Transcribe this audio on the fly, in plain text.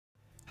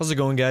How's it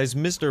going, guys?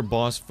 Mr.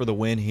 Boss for the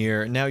win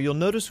here. Now, you'll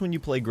notice when you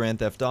play Grand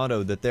Theft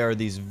Auto that there are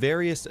these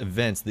various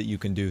events that you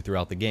can do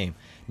throughout the game.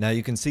 Now,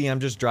 you can see I'm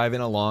just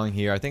driving along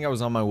here. I think I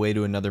was on my way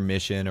to another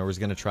mission or was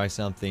going to try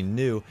something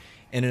new.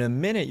 And in a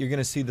minute, you're going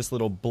to see this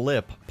little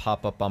blip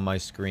pop up on my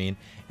screen.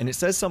 And it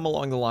says something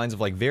along the lines of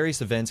like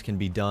various events can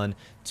be done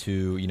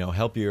to,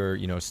 help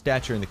your,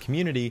 stature in the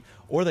community,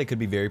 or they could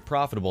be very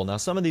profitable. Now,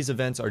 some of these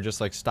events are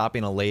just like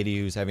stopping a lady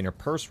who's having her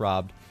purse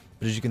robbed.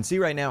 But as you can see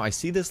right now, I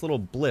see this little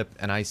blip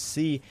and I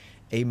see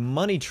a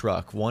money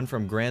truck, one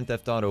from Grand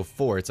Theft Auto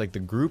 4. It's like the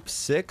Group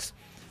 6.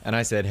 And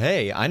I said,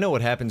 hey, I know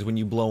what happens when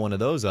you blow one of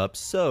those up.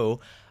 So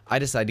I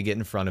decided to get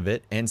in front of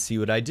it and see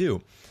what I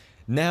do.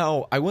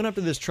 Now, I went up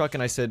to this truck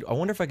and I said, I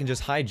wonder if I can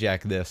just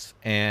hijack this.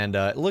 And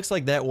it looks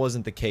like that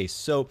wasn't the case.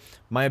 So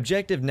my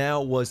objective now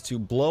was to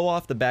blow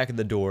off the back of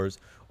the doors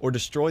or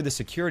destroy the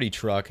security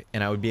truck,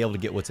 and I would be able to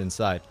get what's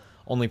inside.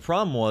 Only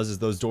problem was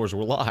those doors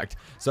were locked.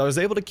 So I was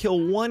able to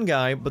kill one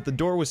guy, but the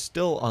door was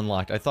still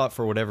unlocked. I thought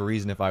for whatever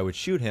reason if I would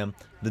shoot him,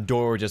 the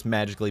door would just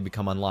magically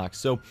become unlocked.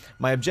 So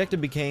my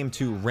objective became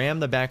to ram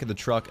the back of the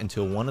truck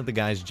until one of the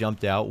guys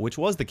jumped out, which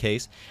was the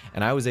case,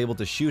 and I was able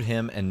to shoot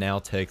him and now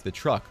take the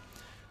truck.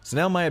 So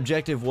now my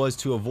objective was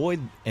to avoid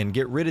and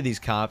get rid of these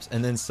cops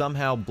and then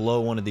somehow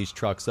blow one of these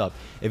trucks up.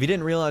 If you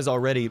didn't realize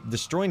already,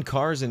 destroying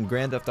cars in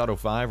Grand Theft Auto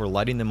 5 or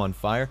lighting them on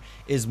fire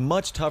is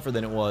much tougher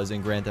than it was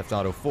in Grand Theft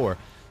Auto 4.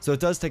 So it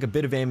does take a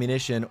bit of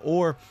ammunition,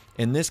 or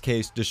in this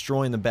case,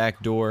 destroying the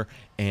back door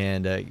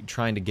and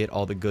trying to get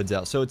all the goods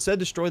out. So it said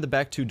destroy the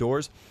back two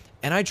doors,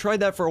 and I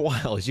tried that for a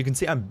while. As you can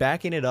see, I'm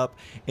backing it up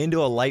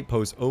into a light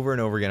post over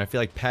and over again. I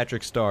feel like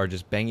Patrick Star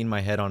just banging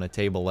my head on a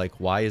table like,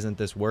 why isn't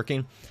this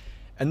working?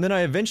 And then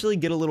I eventually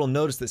get a little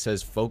notice that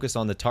says focus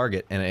on the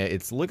target, and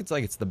it looks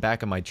like it's the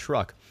back of my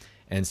truck.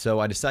 And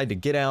so I decided to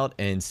get out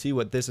and see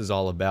what this is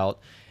all about.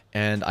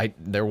 And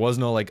there was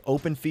no like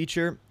open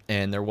feature,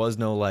 and there was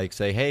no like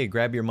say, hey,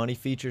 grab your money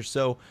feature.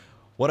 So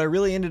what I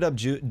really ended up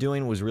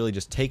doing was really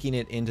just taking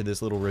it into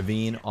this little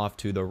ravine off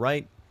to the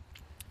right.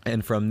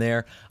 And from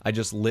there, I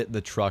just lit the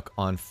truck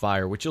on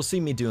fire, which you'll see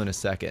me do in a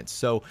second.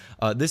 So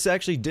this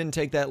actually didn't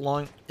take that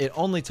long. It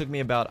only took me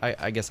about,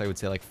 I guess I would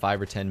say like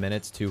 5 or 10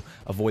 minutes to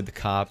avoid the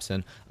cops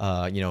and,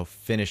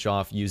 finish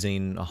off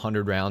using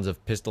 100 rounds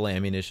of pistol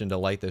ammunition to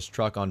light this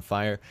truck on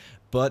fire.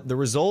 But the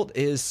result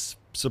is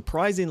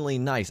surprisingly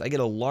nice. I get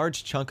a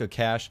large chunk of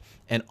cash,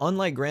 and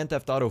unlike Grand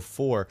Theft Auto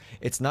 4,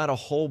 it's not a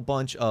whole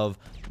bunch of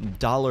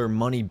dollar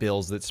money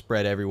bills that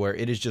spread everywhere.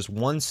 It is just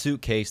one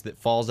suitcase that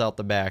falls out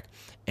the back,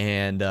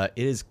 and it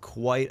is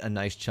quite a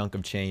nice chunk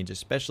of change,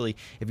 especially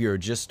if you're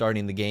just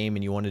starting the game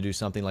and you want to do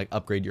something like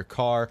upgrade your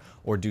car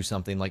or do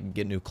something like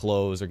get new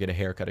clothes or get a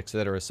haircut,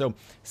 etc. So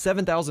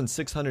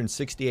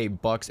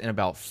 $7,668 in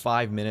about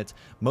 5 minutes.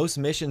 Most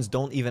missions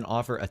don't even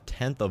offer a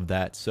tenth of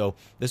that, so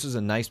this was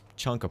a nice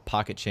chunk of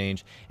pocket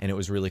change, and it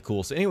was really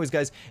cool. So anyways,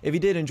 guys, if you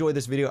did enjoy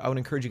this video, I would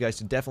encourage you guys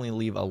to definitely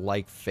leave a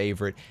like,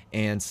 favorite,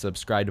 and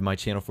subscribe to my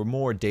channel for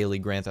more daily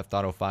Grand Theft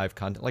Auto 5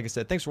 content. Like I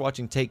said, thanks for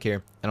watching, take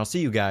care, and I'll see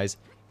you guys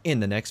in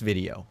the next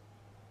video.